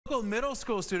Local middle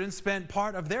school students spent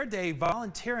part of their day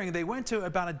volunteering. They went to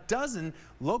about a dozen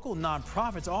local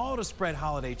nonprofits, all to spread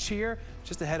holiday cheer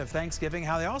just ahead of Thanksgiving.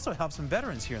 How they also helped some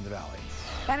veterans here in the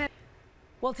Valley.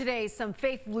 Well, today, some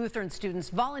Faith Lutheran students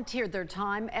volunteered their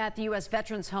time at the U.S.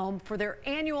 Veterans Home for their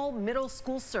annual middle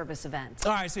school service event.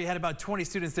 All right, so you had about 20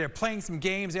 students there playing some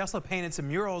games. They also painted some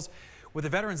murals with the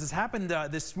veterans. This happened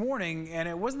this morning, and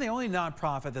it wasn't the only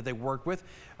nonprofit that they worked with.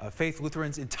 Faith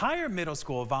Lutheran's entire middle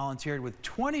school volunteered with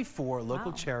 24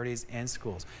 local charities and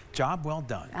schools. Job well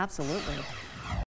done. Absolutely.